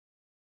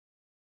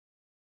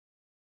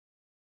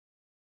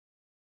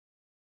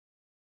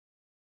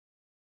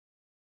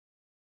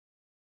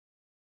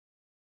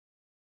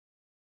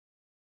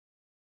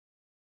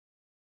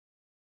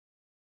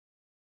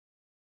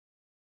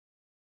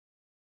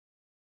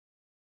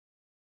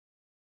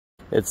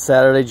It's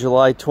Saturday,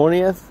 July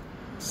 20th,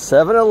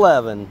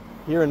 7-Eleven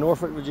here in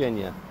Norfolk,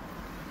 Virginia.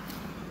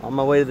 On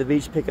my way to the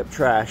beach to pick up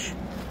trash.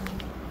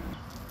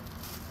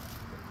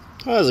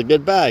 Oh, that was a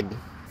good bag.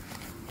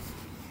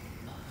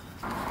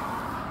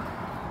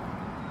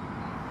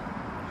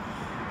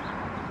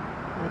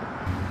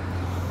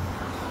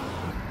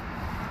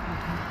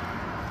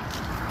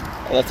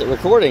 I left it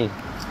recording.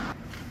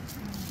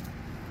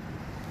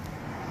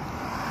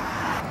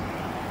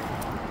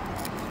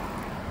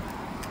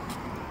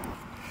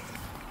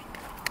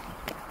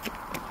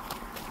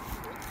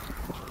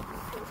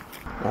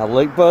 Now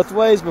look both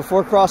ways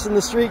before crossing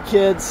the street,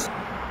 kids.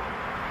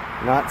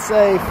 Not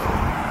safe,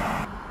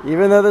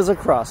 even though there's a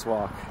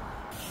crosswalk.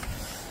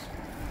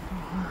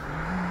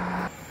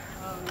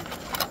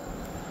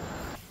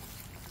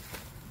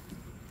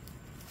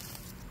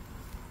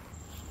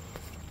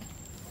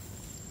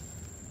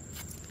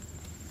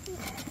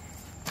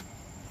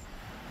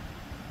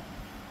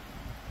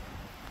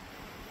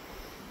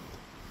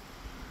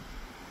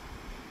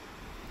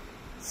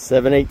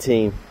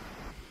 $7.18.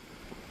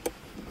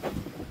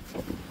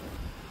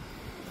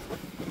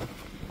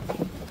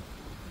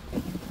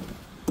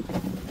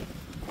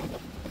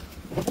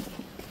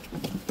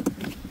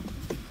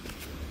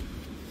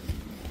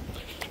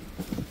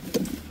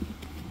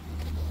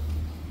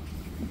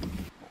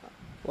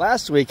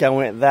 Last week I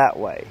went that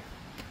way.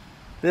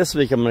 This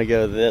week I'm going to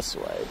go this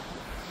way.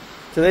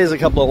 Today's a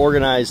couple of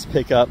organized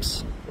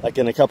pickups. Like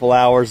in a couple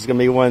hours, it's going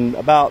to be one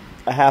about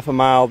a half a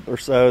mile or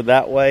so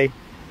that way.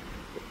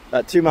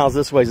 About 2 miles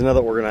this way is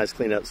another organized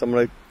cleanup. So I'm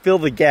going to fill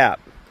the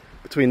gap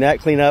between that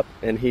cleanup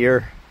and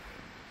here.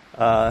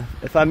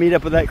 If I meet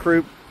up with that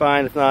crew,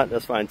 fine. If not,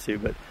 that's fine too.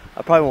 But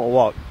I probably won't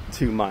walk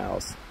 2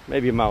 miles,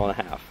 maybe a mile and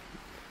a half.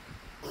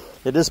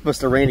 It is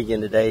supposed to rain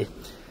again today.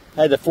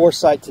 I had the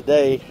foresight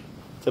today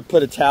to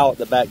put a towel at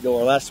the back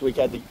door. Last week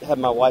I had to have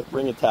my wife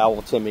bring a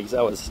towel to me because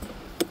I was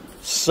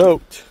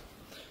soaked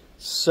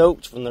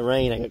from the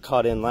rain I got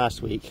caught in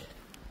last week.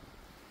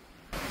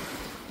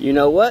 You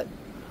know what?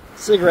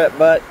 Cigarette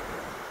butt.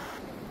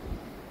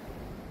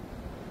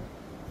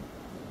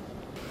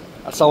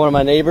 I saw one of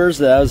my neighbors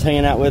that I was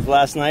hanging out with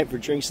last night for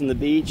drinks on the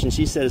beach, and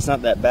she said it's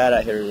not that bad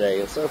out here today.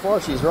 And so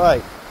far she's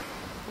right.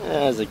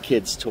 It's a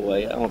kid's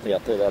toy. I don't think I'll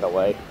throw that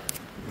away.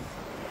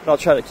 But I'll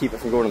try to keep it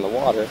from going in the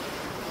water.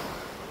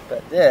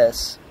 But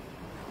this,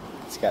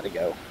 it's got to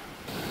go.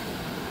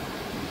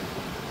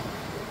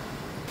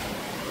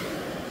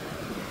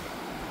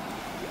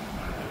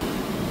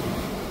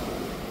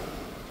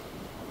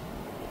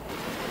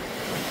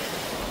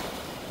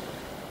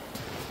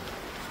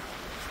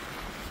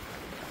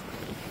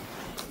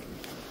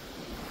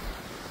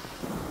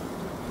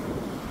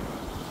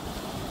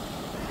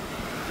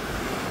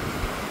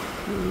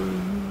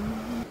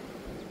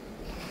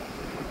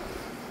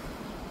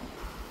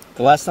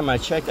 The last time I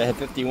checked, I had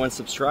 51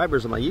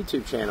 subscribers on my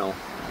YouTube channel.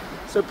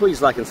 So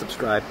please like and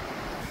subscribe.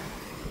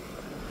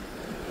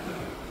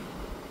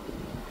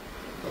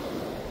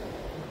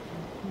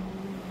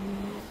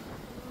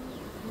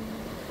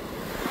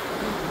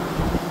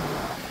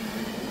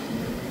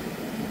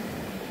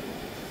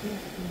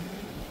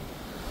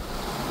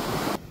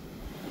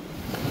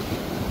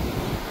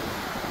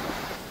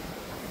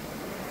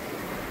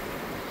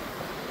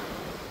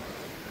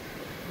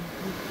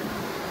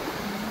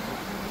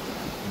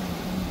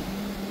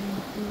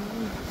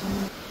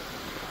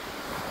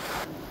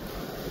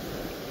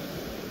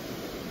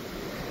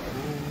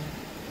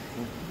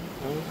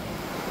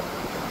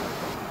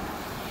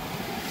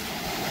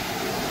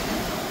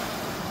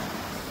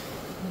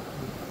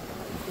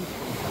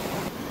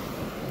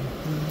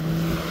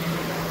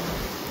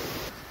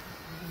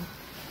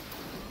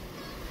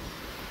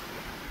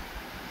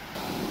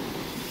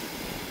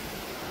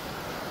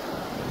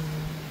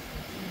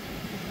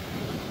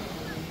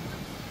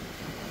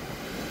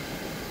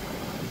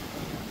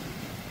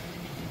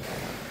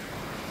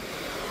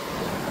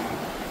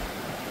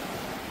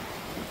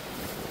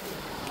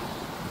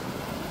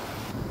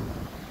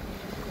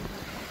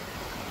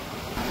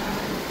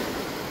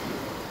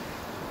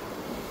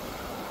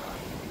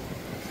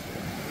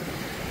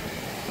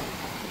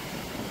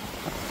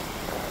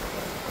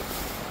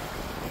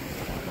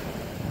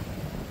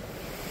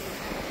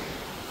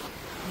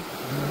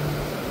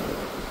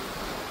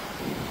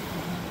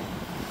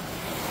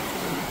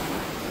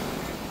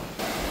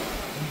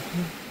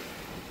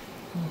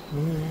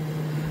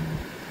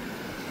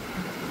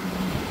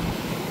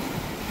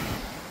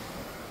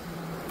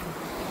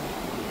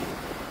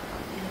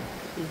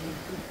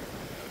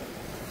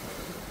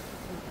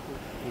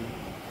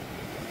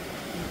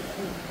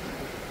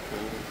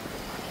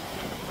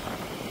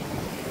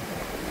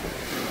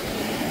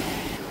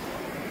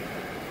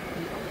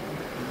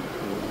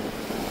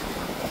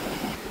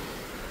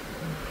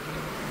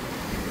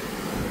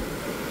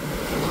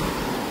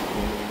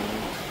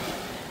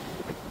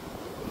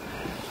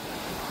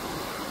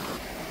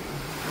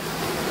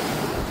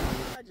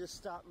 Just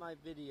stopped my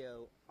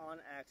video on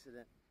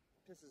accident.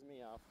 Pisses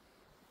me off.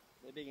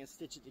 Maybe I can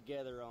stitch it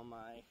together on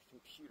my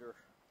computer.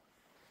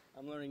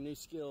 I'm learning new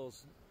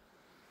skills.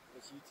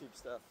 This YouTube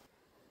stuff.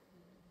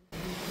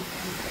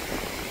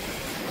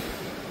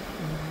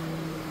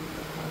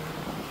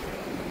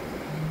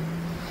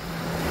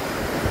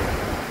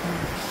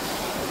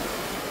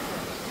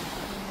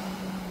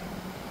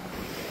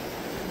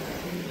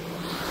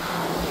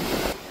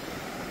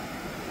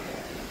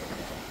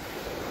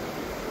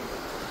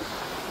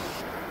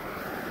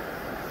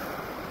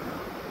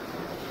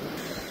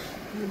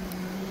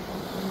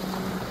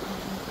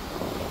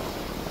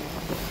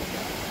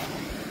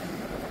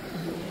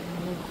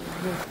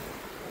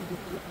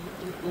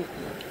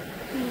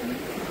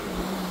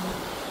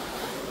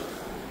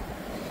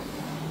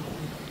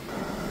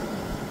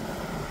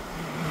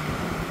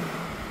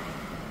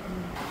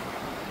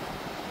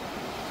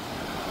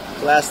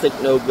 Plastic,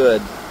 no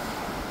good.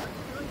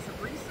 Doing some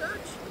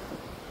research?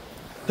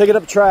 Picking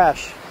up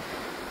trash.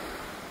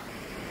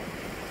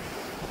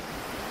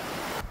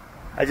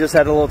 I just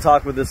had a little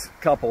talk with this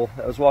couple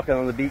that was walking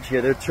on the beach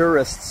here. They're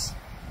tourists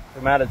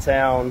from out of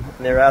town,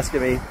 and they're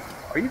asking me,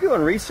 "Are you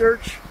doing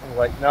research?" I'm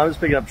like, "No, I'm just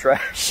picking up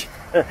trash."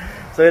 So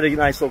we had a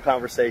nice little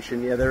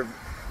conversation. Yeah, they're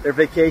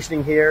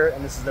vacationing here,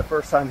 and this is their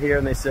first time here,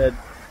 and they said,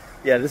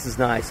 "Yeah, this is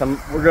nice.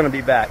 We're going to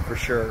be back for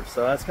sure."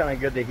 So that's kind of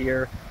good to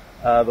hear.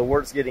 The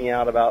word's getting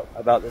out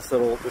about this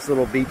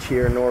little beach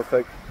here in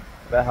Norfolk,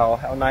 about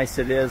how nice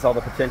it is, all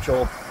the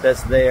potential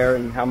that's there,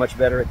 and how much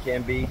better it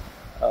can be.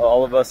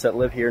 All of us that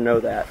live here know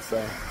that. So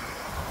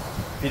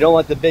if you don't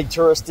like the big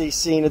touristy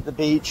scene at the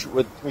beach,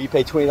 where you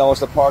pay $20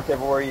 to park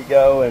everywhere you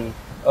go and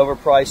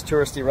overpriced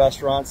touristy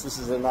restaurants, this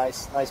is a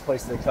nice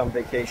place to come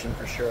vacation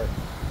for sure.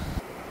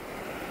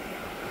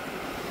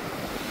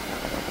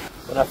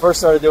 When I first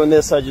started doing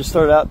this, I just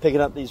started out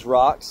picking up these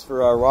rocks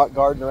for our rock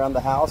garden around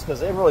the house, because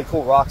they have really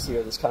cool rocks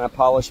here that's kind of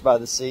polished by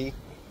the sea.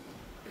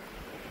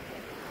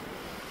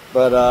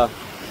 But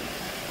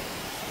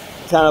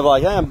kind of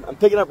like, hey, I'm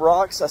picking up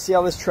rocks, I see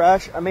all this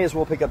trash, I may as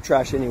well pick up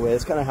trash anyway.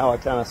 That's kind of how I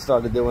kind of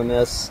started doing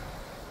this.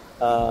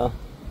 And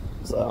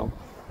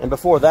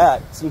before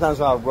that, sometimes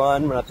when I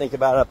run, when I think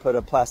about it, I put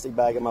a plastic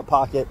bag in my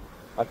pocket.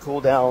 I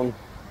cool down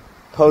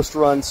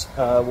post-run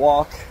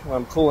walk when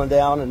I'm cooling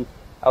down, and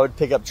I would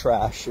pick up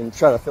trash and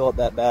try to fill up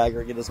that bag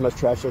or get as much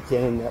trash as I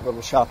can in that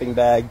little shopping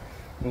bag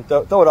and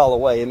throw it all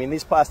away. I mean,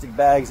 these plastic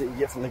bags that you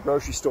get from the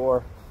grocery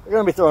store, they're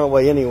going to be thrown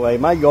away anyway.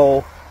 My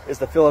goal is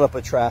to fill it up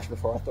with trash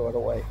before I throw it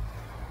away.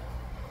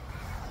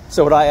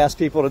 So what I ask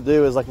people to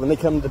do is, like, when they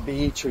come to the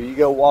beach, or you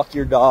go walk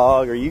your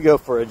dog, or you go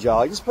for a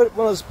jog, just put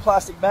one of those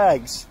plastic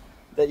bags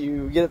that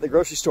you get at the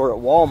grocery store,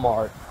 at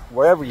Walmart,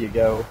 wherever you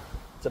go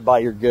to buy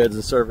your goods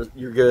and serve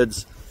your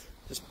goods.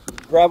 Just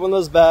grab one of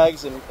those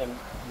bags and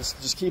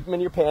just keep them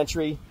in your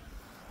pantry,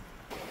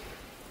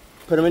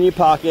 put them in your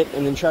pocket,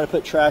 and then try to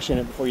put trash in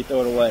it before you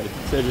throw it away,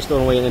 instead of just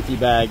throwing away an empty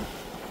bag.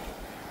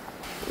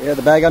 Yeah,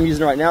 the bag I'm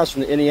using right now is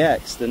from the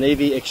NEX, the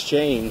Navy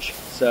Exchange.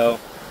 So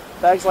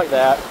bags like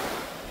that,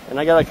 and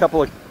I got a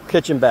couple of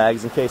kitchen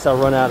bags in case I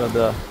run out of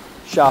the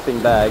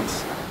shopping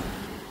bags.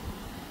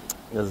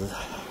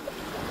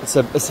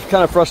 It's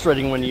kind of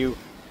frustrating when you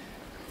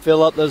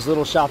fill up those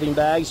little shopping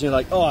bags and you're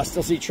like, oh, I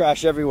still see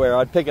trash everywhere.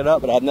 I'd pick it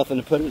up, but I have nothing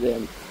to put it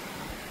in.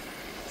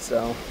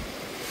 So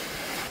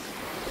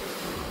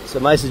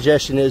my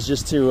suggestion is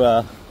just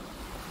to,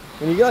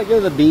 when you go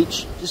to the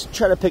beach, just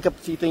try to pick up a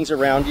few things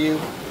around you.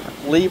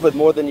 Leave with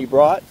more than you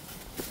brought.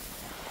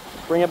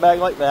 Bring a bag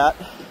like that,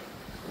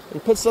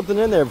 and put something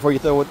in there before you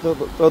throw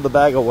the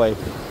bag away.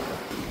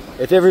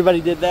 If everybody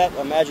did that,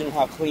 imagine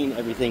how clean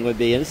everything would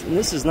be. And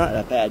this is not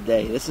a bad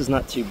day. This is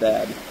not too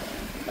bad.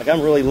 Like,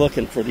 I'm really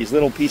looking for these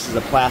little pieces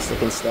of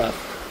plastic and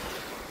stuff.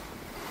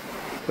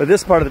 But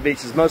this part of the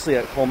beach is mostly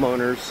at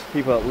homeowners,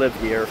 people that live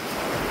here.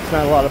 There's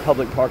not a lot of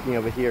public parking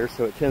over here,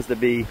 so it tends to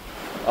be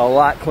a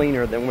lot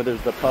cleaner than where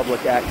there's the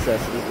public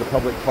access, the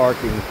public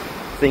parking,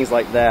 things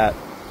like that.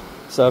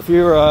 So if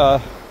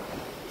you're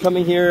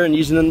coming here and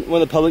using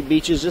one of the public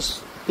beaches,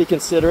 just be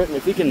considerate. And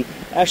if you can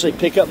actually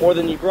pick up more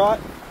than you brought,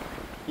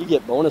 you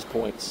get bonus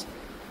points.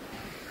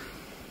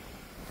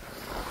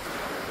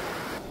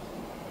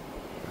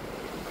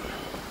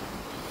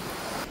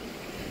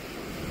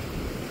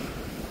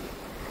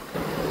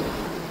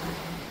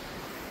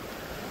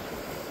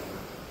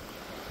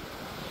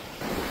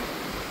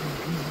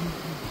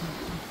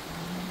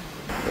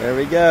 There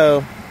we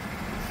go.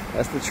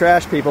 That's the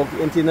trash people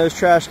emptying those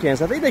trash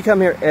cans. I think they come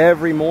here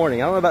every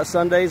morning. I don't know about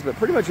Sundays, but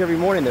pretty much every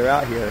morning they're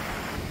out here.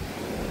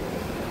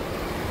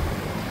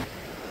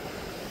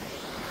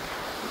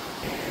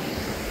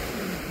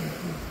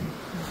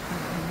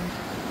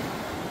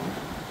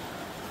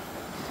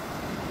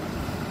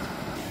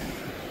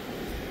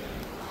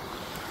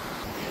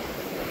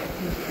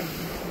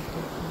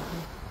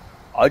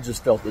 I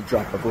just felt a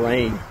drop of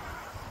rain.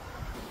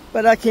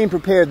 But I came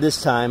prepared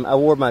this time. I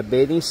wore my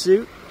bathing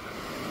suit.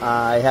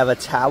 I have a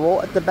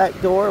towel at the back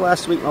door.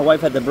 Last week my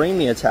wife had to bring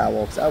me a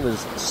towel because I was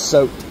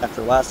soaked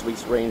after last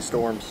week's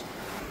rainstorms.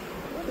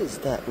 What is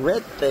that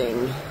red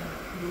thing?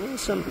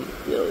 Some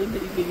really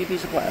bitty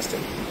piece of plastic.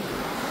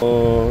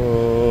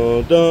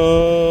 Oh,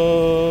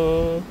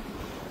 da,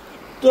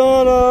 da,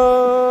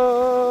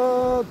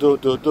 da,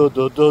 da, da,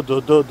 da, da, da,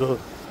 da, da.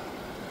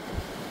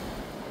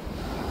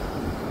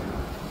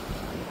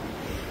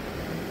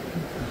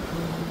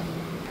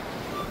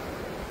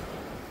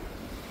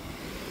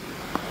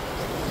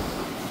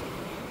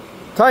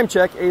 Time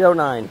check,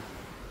 8:09.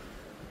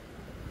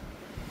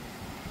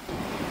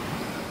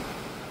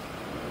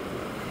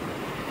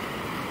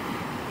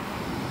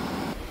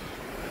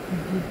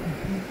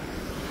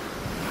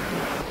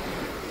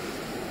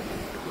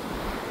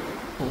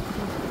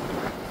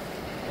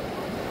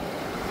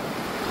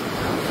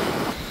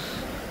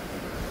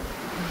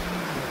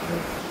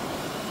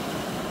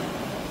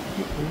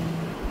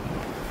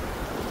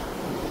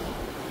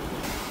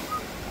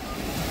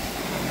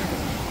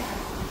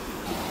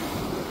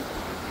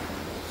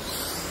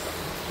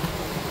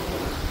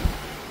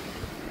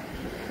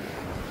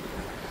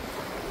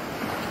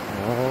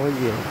 Oh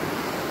yeah.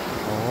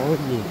 Oh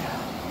yeah.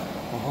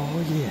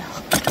 Oh yeah.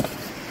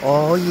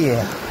 Oh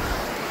yeah.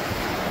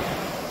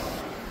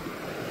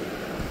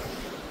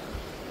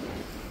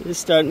 It's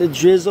starting to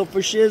drizzle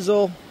for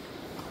shizzle.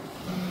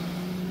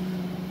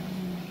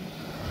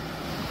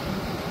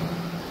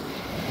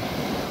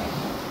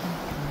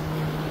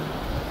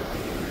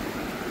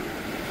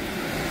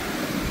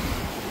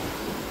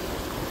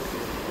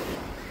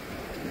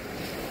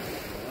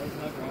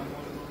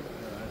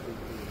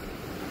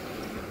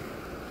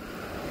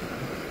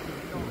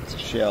 It's a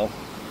shell.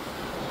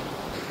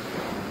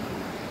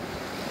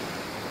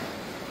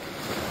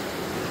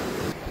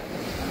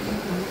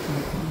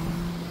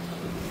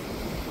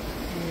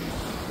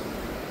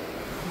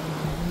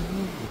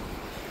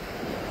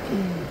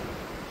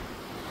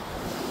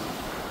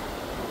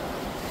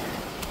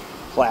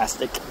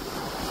 Plastic.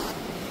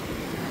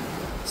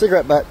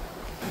 Cigarette butt.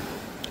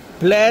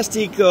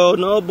 Plastico,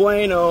 no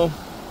bueno.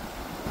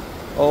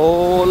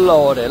 Oh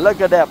lordy, look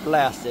at that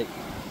plastic.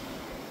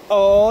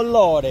 Oh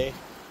lordy.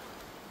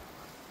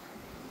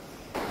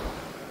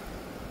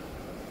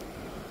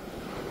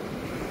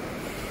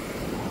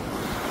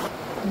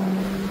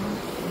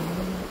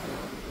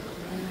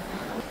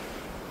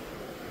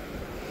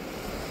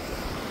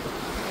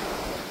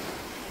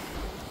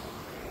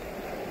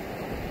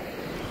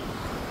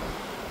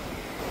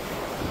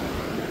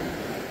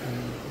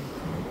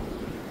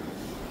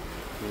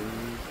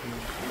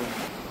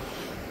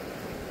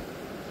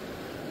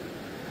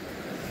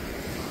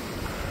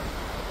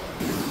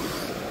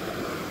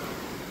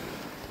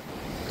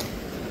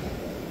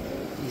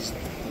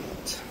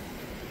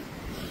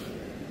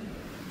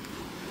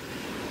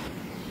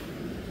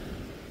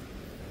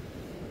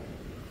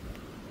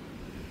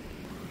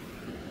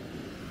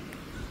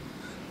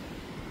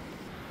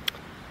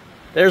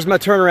 There's my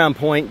turnaround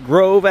point,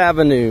 Grove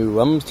Avenue.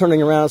 I'm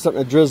turning around,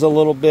 starting to drizzle a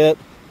little bit.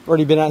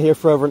 Already been out here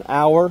for over an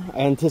hour. I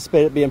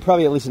anticipate it being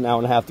probably at least an hour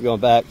and a half to go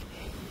back.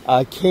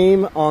 I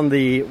came on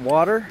the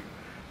water.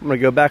 I'm gonna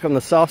go back on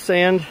the soft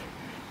sand.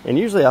 And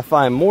usually I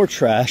find more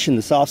trash in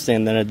the soft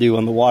sand than I do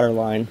on the water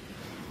line.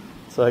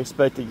 So I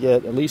expect to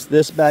get at least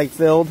this bag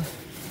filled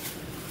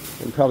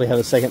and probably have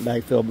a second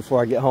bag filled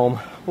before I get home.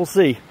 We'll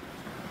see.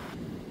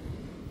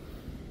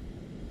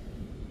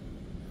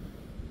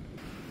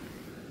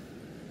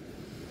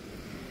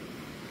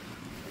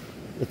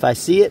 If I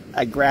see it,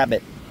 I grab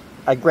it.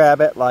 I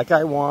grab it like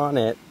I want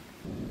it.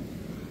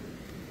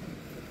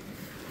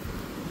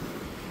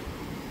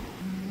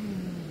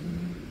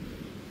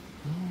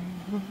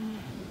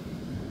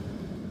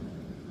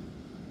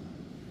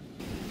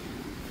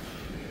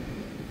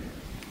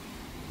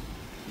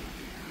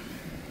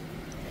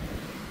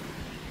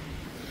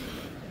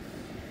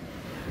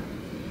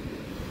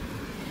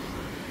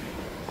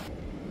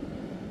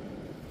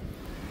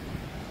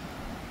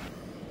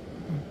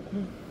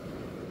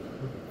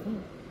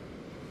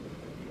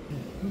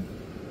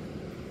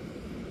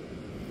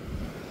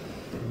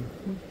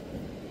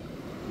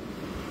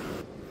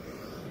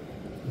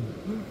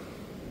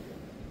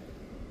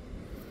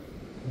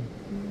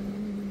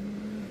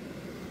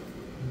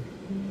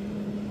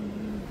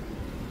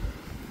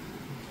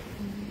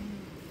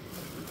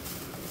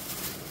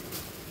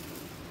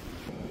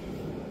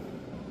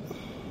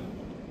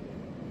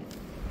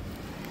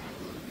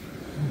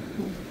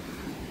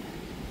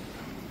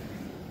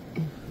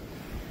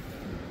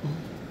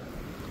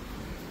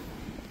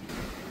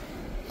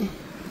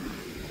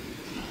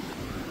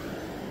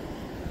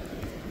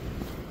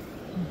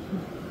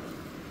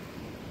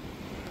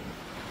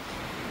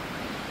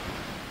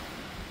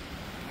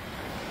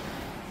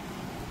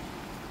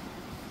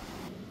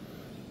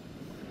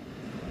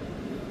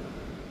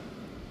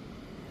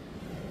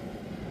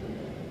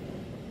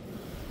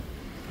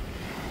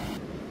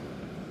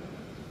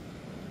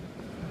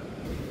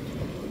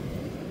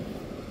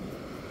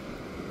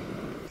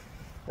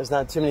 There's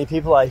not too many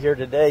people out here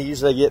today.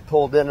 Usually I get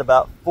pulled in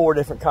about 4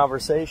 different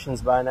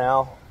conversations by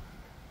now.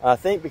 I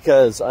think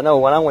because I know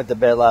when I went to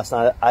bed last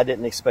night, I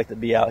didn't expect to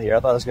be out here. I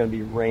thought it was going to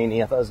be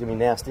rainy. I thought it was going to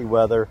be nasty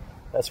weather.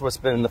 That's what's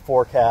been in the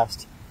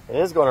forecast. It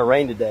is going to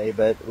rain today,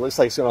 but it looks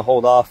like it's going to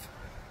hold off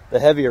the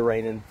heavier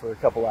raining for a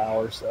couple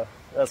hours. So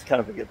that's kind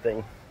of a good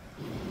thing.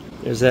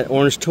 There's that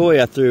orange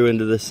toy I threw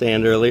into the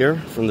sand earlier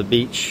from the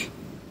beach.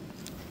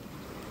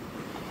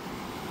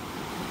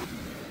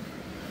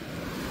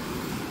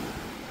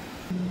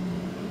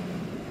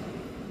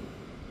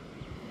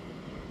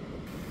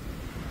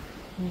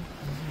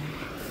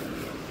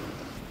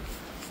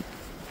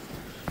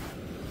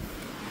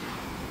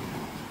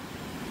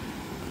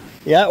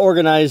 Yeah, I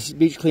organize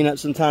beach cleanups.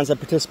 Sometimes I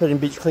participate in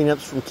beach cleanups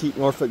from Keep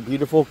Norfolk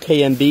Beautiful,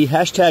 KMB,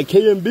 hashtag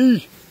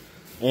KMB.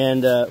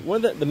 And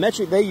one of the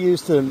metric they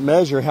use to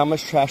measure how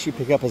much trash you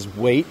pick up is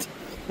weight.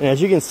 And as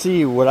you can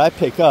see, what I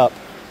pick up,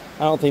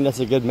 I don't think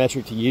that's a good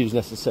metric to use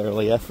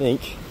necessarily. I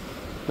think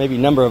maybe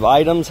number of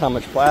items, how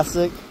much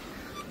plastic.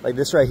 Like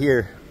this right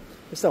here,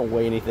 this don't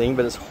weigh anything,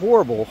 but it's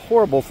horrible,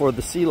 horrible for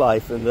the sea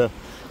life and the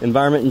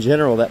environment in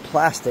general. That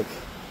plastic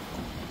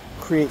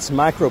creates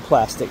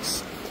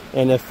microplastics.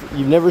 And if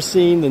you've never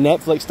seen the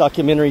Netflix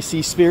documentary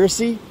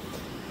Seaspiracy,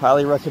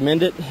 highly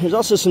recommend it. There's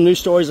also some news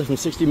stories from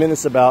 60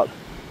 Minutes about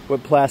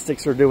what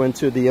plastics are doing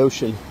to the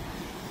ocean.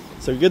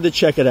 So good to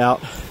check it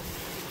out.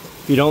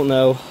 If you don't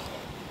know,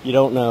 you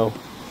don't know.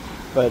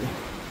 But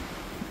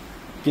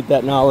get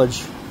that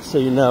knowledge so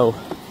you know.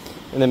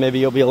 And then maybe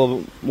you'll be a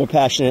little more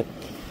passionate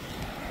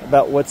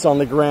about what's on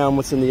the ground,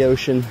 what's in the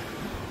ocean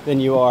than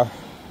you are.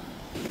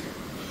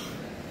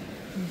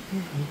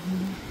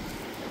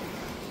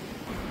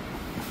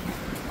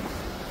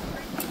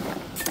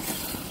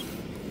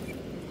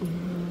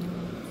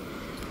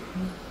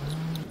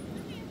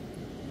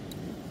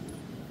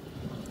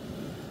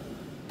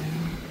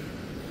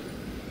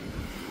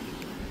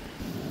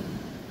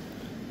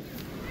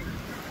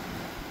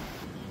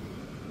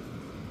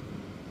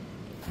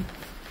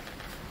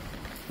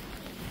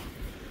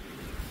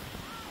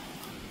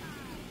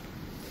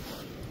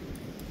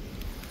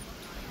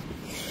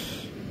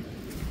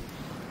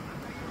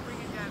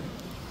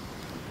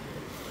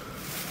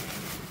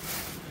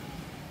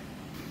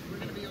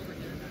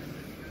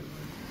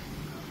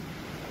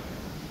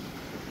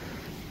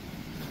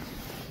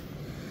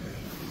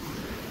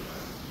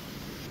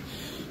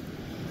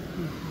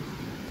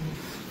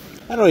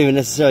 I don't even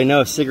necessarily know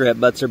if cigarette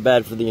butts are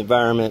bad for the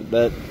environment,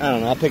 but I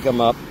don't know. I pick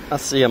them up. I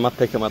see them. I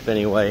pick them up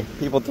anyway.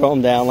 People throw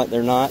them down like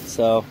they're not,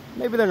 so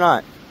maybe they're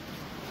not.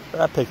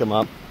 But I pick them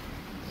up.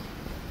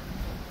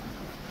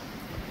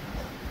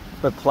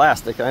 But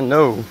plastic, I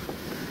know,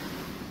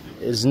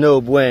 is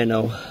no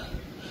bueno.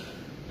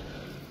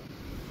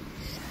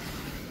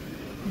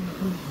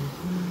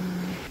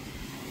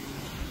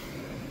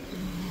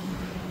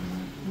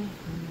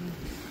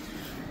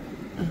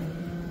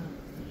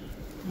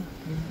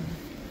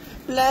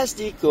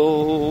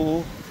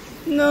 Plastico,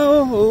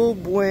 no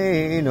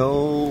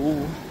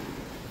bueno.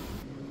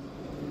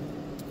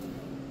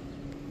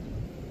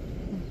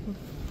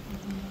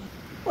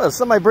 What, did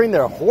somebody bring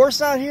their horse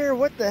out here?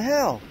 What the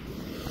hell?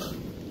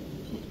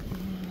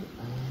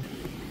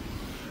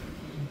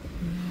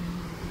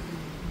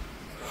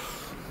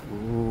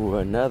 Ooh,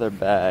 another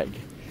bag.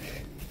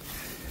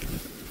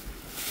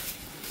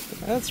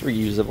 That's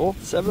reusable.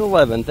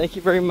 7-Eleven, thank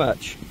you very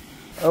much.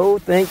 Oh,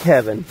 thank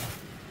heaven.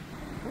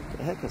 What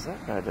the heck is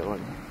that guy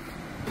doing?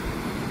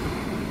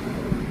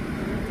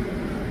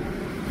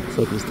 Looks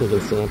like he's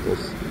taking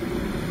samples.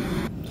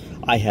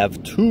 I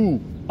have two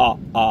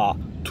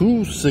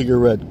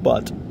cigarette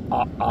butt.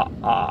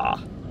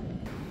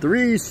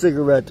 3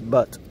 cigarette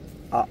butt.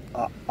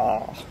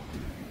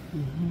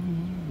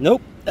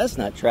 Nope, that's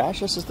not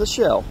trash. This is the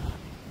shell.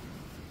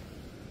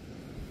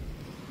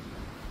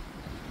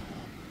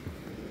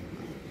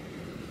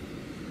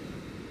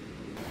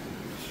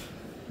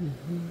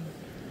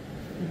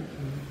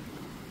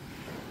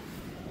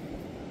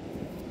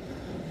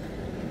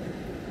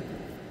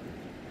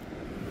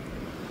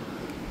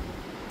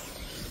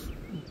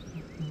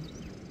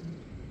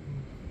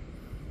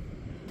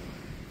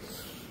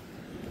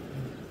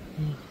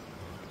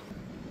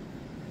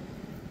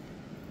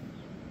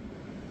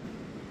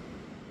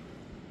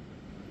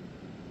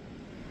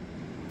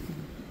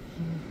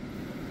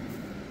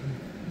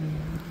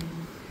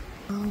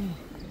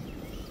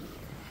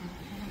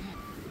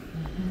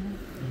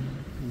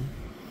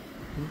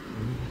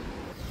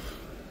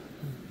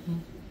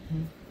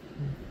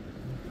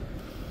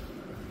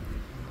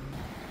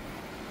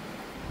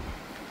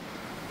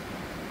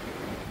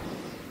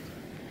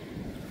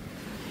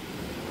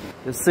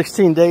 It's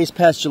 16 days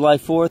past July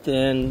 4th,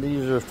 and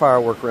these are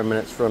firework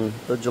remnants from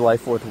the July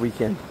 4th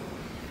weekend.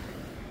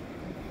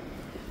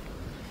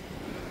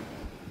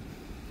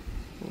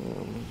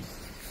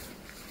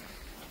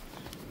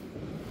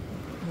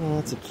 Oh,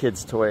 that's a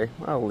kid's toy.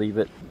 I'll leave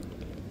it.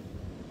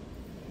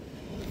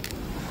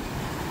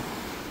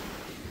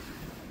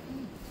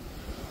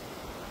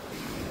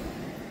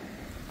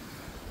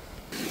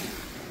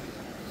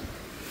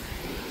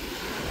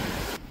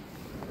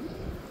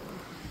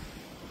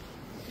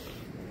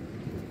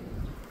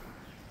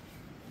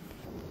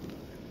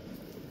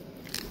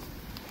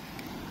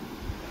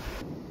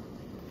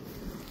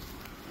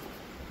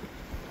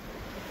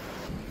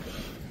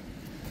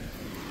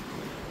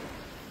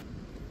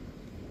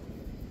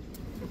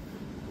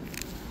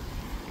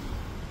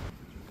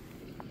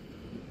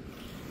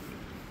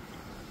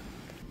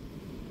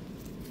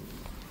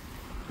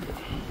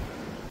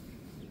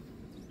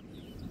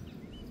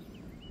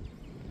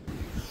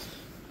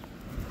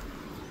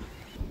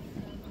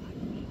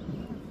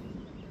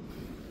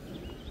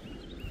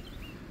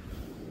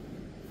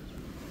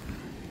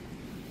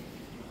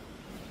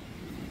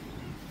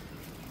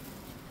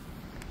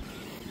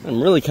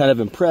 I'm really kind of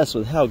impressed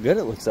with how good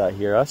it looks out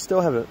here. I still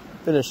haven't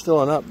finished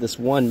filling up this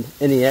one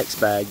NEX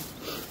bag.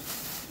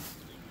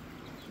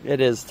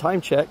 It is, time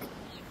check,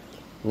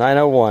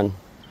 9:01.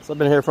 So I've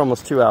been here for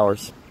almost 2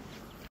 hours.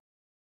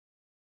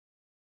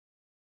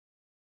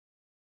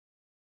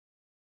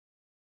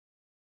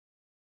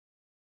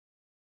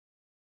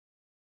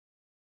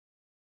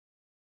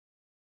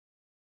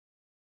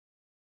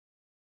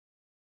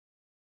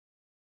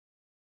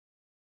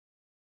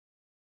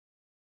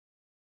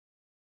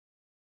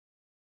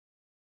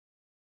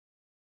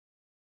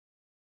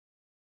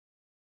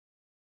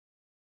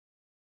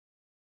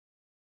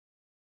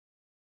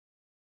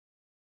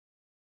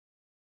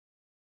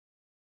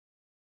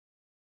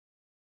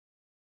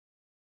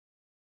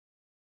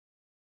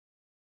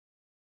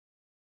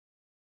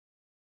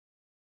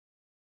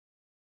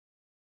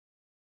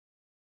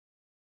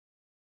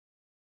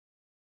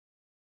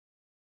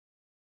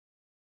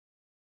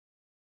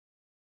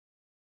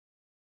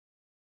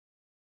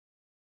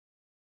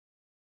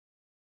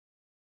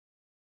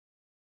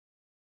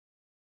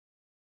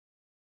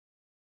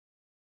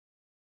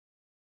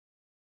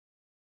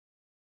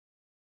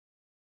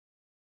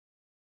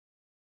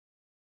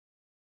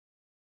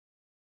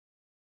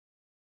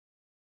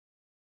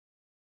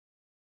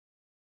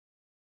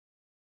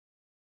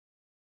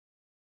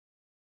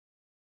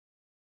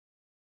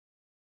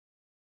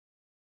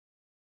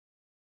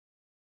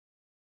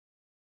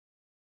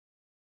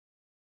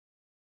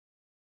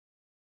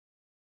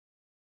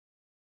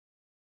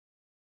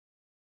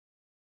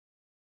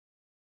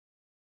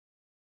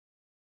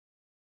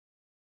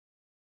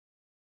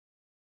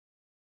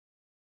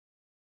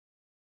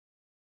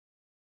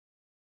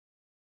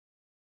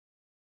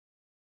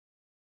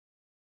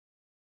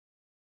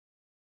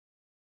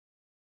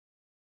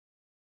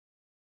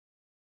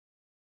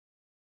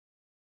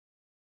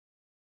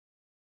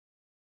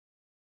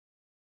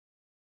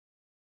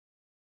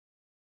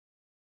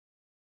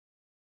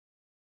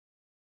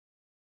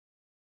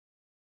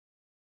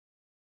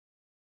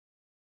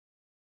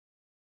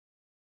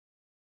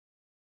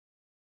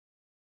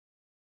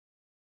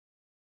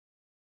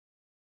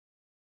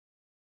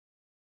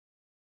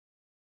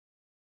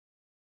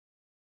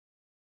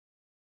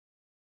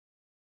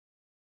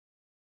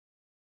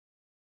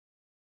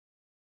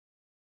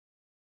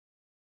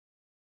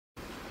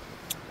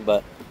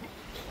 But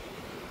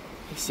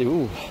let's see.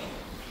 Ooh,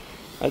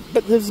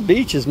 but those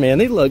beaches, man,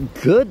 they look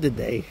good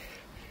today.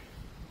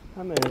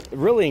 I mean,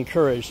 really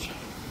encouraged.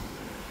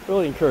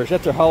 Really encouraged.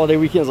 After holiday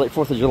weekends like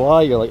 4th of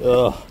July, you're like,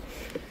 ugh,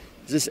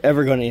 is this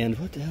ever going to end?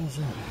 What the hell is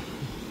that?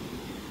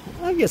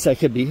 I guess that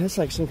could be. It's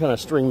like some kind of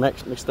string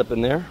mixed up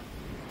in there.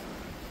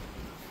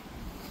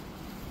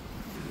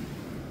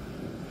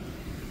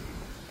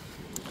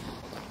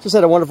 Just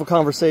had a wonderful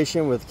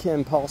conversation with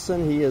Ken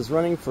Paulson. He is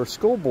running for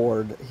school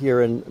board here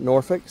in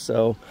Norfolk.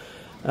 So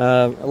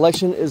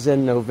election is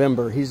in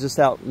November. He's just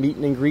out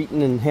meeting and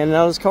greeting and handing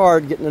out his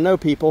card, getting to know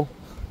people.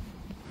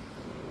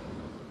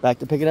 Back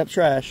to picking up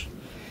trash.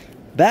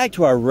 Back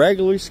to our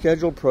regularly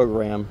scheduled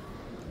program.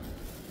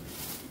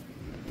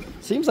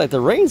 Seems like the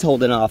rain's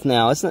holding off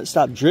now. It's not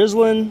stopped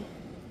drizzling.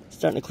 It's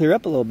starting to clear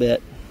up a little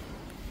bit.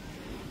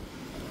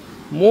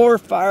 More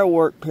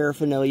firework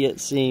paraphernalia, it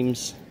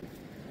seems.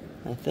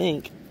 I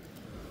think.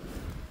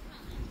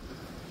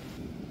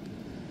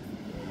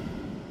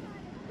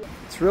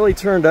 It's really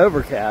turned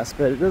overcast,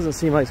 but it doesn't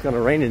seem like it's going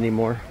to rain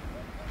anymore.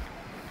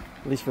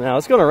 At least for now.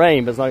 It's going to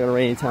rain, but it's not going to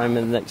rain anytime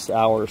in the next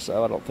hour or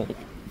so, I don't think.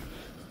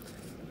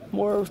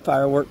 More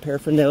firework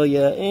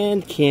paraphernalia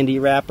and candy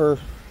wrapper.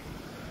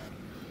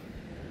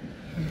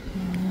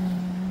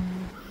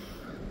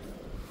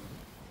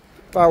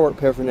 Firework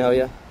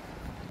paraphernalia.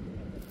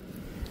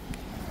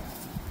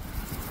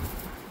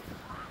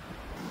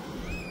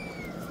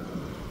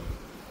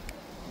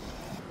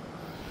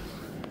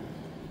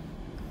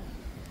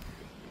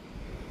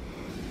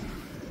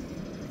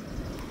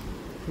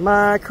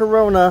 My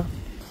Corona.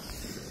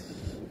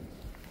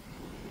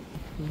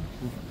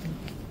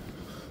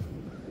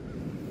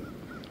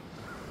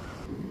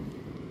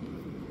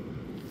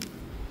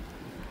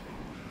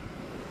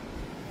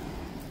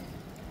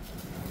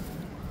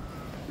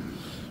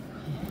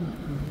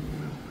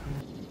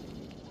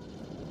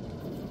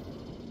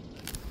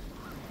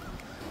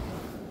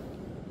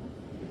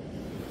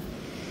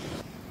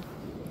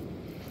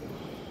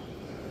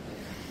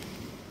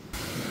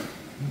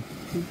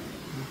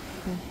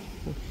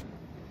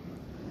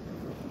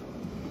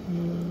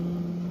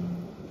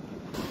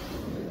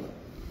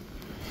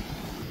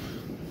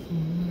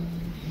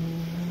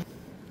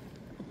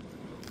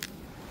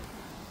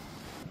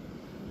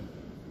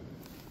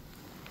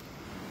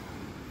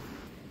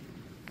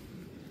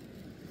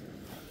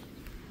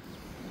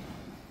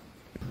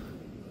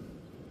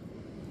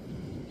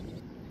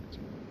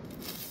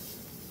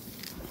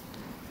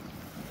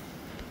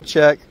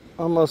 Check,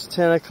 almost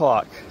 10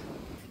 o'clock.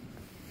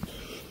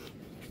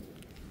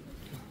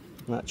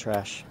 Not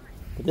trash,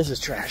 but this is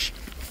trash.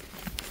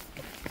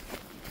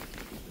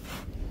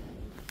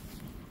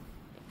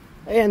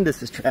 And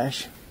this is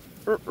trash.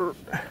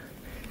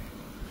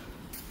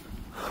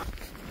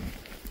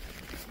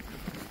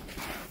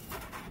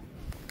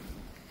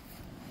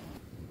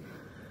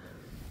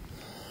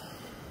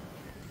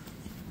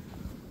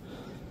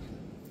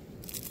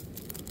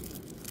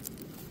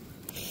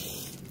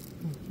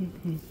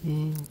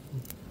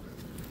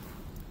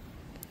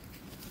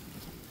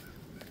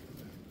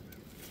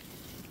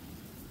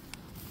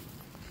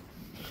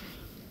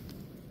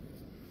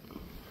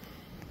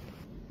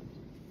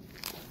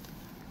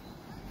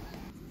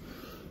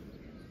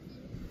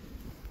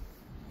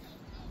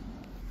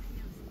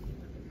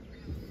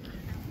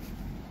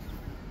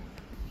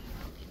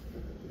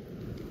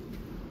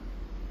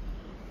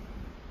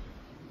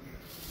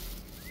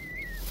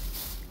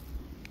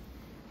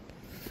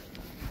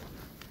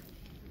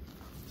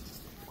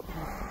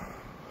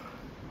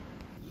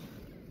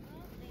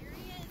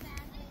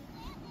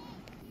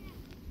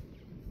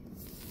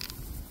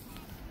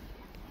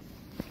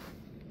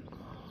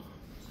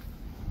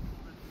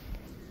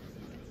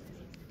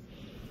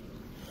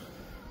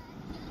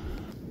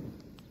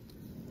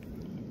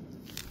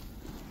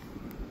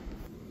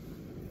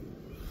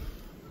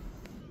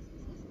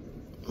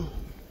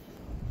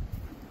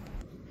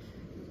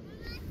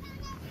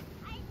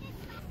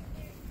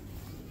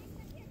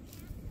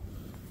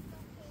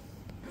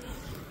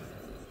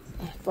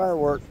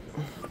 Firework.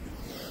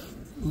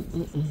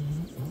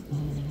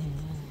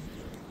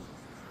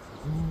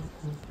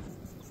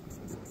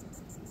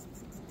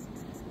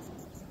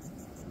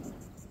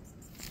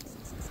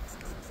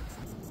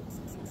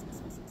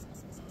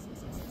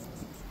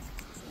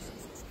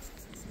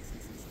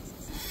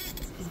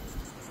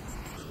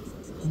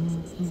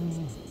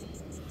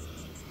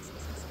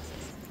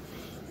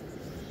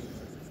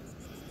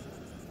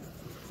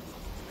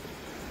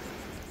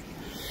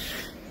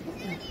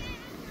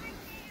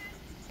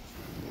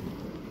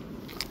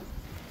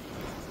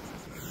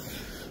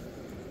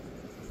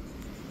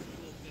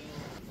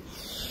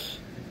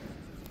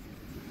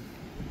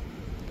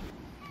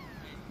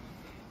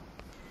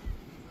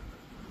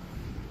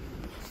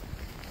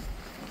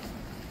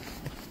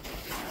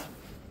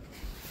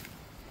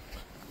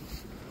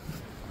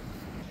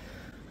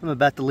 I'm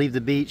about to leave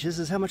the beach. This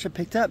is how much I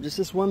picked up, just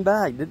this one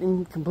bag. Didn't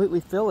even completely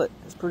fill it.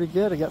 It's pretty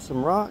good. I got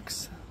some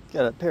rocks,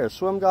 got a pair of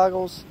swim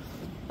goggles,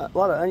 a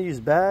lot of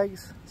unused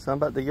bags. So I'm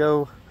about to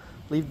go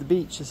leave the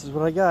beach. This is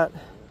what I got.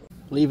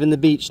 Leaving the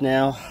beach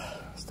now.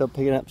 Still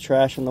picking up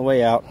trash on the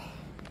way out.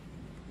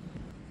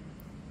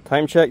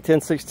 Time check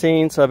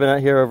 10:16, so I've been out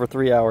here over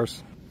 3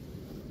 hours.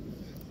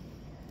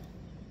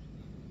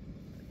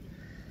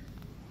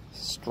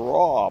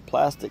 Straw,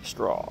 plastic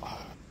straw.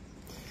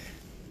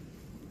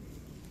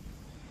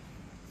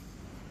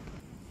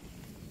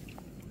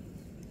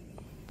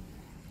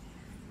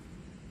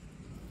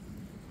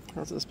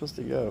 How's it supposed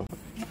to go?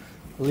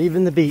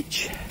 Leaving the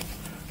beach.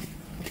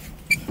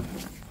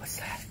 What's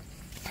that?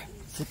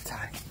 Zip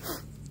tie.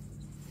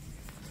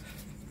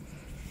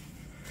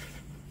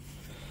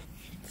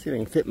 See if I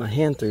can fit my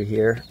hand through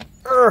here.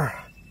 Urgh.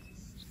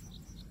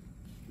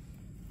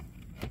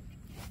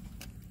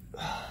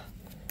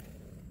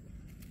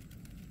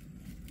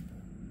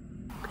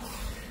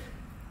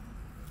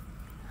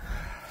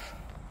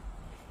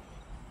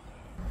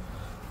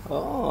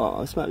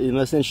 Oh, this might be the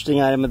most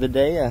interesting item of the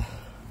day.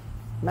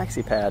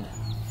 Maxi pad.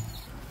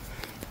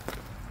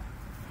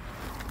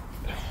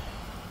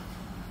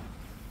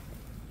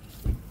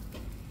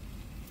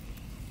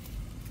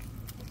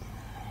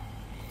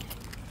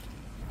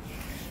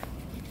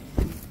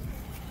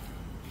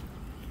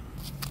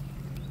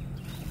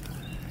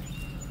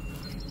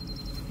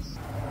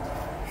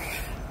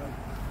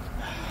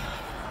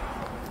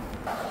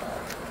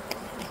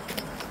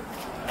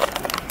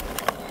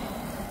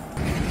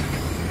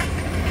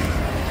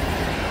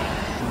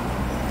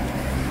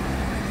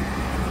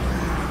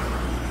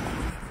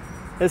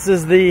 This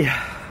is the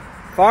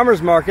farmers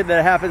market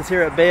that happens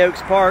here at Bay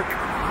Oaks Park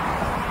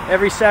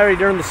every Saturday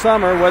during the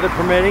summer, weather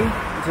permitting.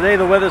 And today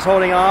the weather's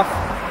holding off.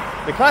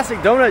 The Classic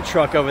Donut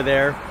truck over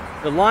there,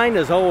 the line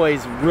is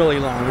always really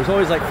long. There's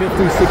always like 50,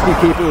 60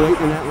 people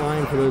waiting in that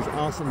line for those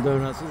awesome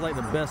donuts. Those are like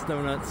the best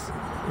donuts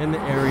in the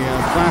area.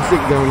 Classic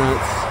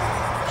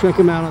Donuts. Check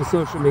them out on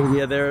social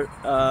media. They're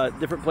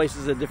different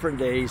places at different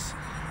days.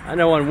 I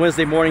know on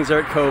Wednesday mornings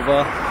they're at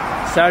Cova.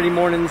 Saturday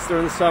mornings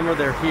during the summer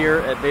they're here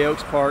at Bay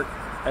Oaks Park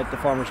at the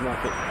farmers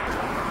market.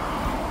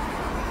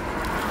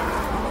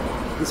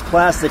 This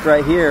plastic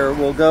right here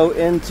will go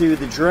into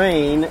the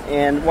drain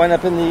and wind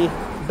up in the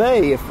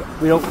bay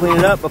if we don't clean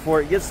it up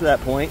before it gets to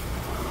that point.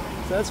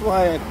 So that's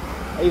why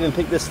I even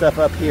picked this stuff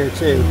up here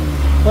too.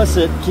 Plus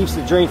it keeps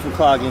the drain from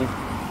clogging.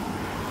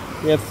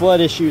 We have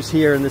flood issues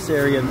here in this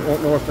area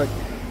in Norfolk.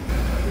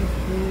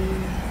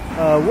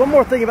 One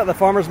more thing about the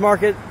farmers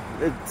market.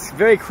 It's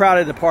very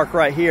crowded in the park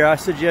right here. I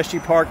suggest you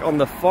park on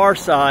the far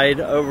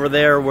side over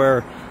there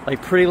where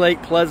like Pretty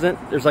Lake Pleasant,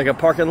 there's like a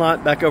parking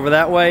lot back over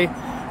that way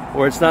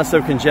where it's not so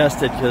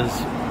congested, because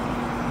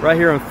right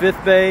here on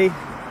 5th Bay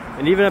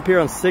and even up here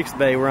on 6th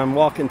Bay where I'm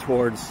walking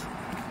towards,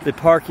 the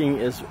parking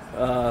is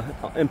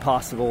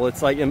impossible.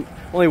 It's like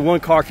only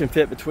one car can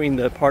fit between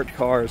the parked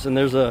cars, and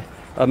there's a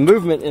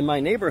movement in my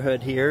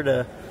neighborhood here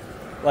to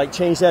like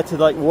change that to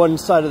like one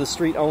side of the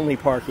street only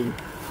parking.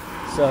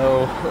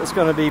 So it's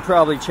going to be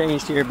probably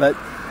changed here, but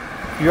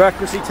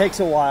bureaucracy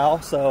takes a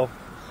while. So,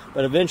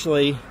 but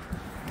eventually,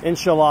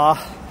 inshallah,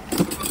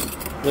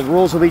 The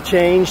rules will be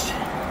changed,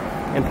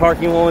 and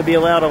parking will only be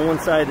allowed on one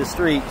side of the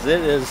street, because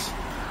it is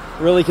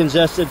really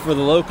congested for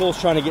the locals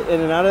trying to get in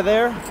and out of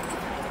there.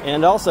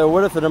 And also,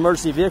 what if an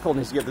emergency vehicle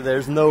needs to get through there?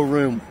 There's no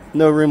room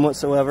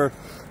whatsoever.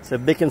 It's a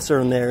big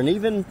concern there. And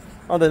even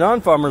on the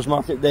non-farmers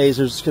market days,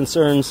 there's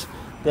concerns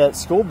that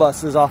school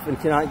buses often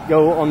cannot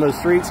go on those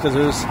streets because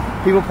there's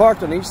people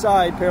parked on each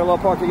side, parallel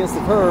parked against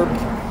the curb,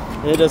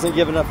 and it doesn't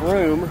give enough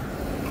room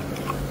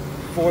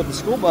for the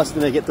school bus to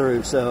make it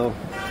through. So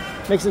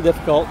it makes it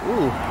difficult.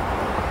 Ooh,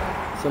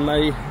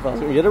 somebody thought I was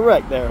gonna get a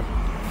wreck there.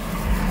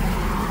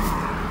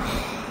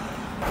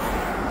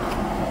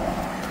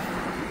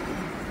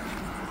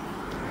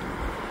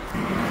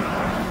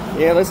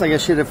 Yeah, it looks like I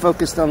should have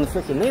focused on the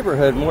freaking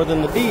neighborhood more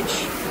than the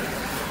beach.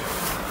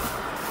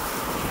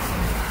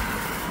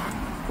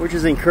 Which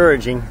is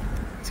encouraging.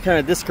 It's kind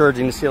of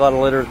discouraging to see a lot of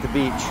litter at the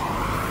beach.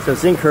 So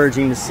it's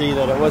encouraging to see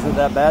that it wasn't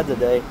that bad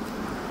today.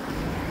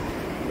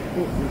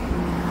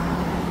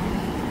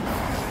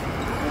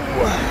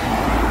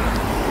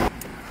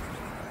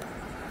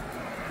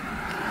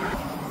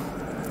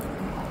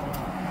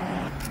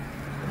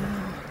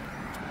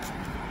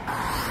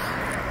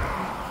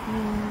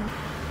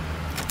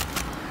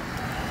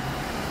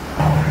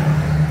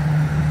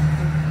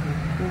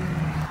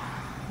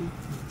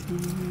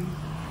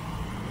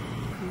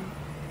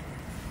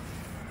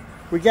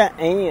 We got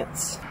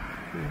ants.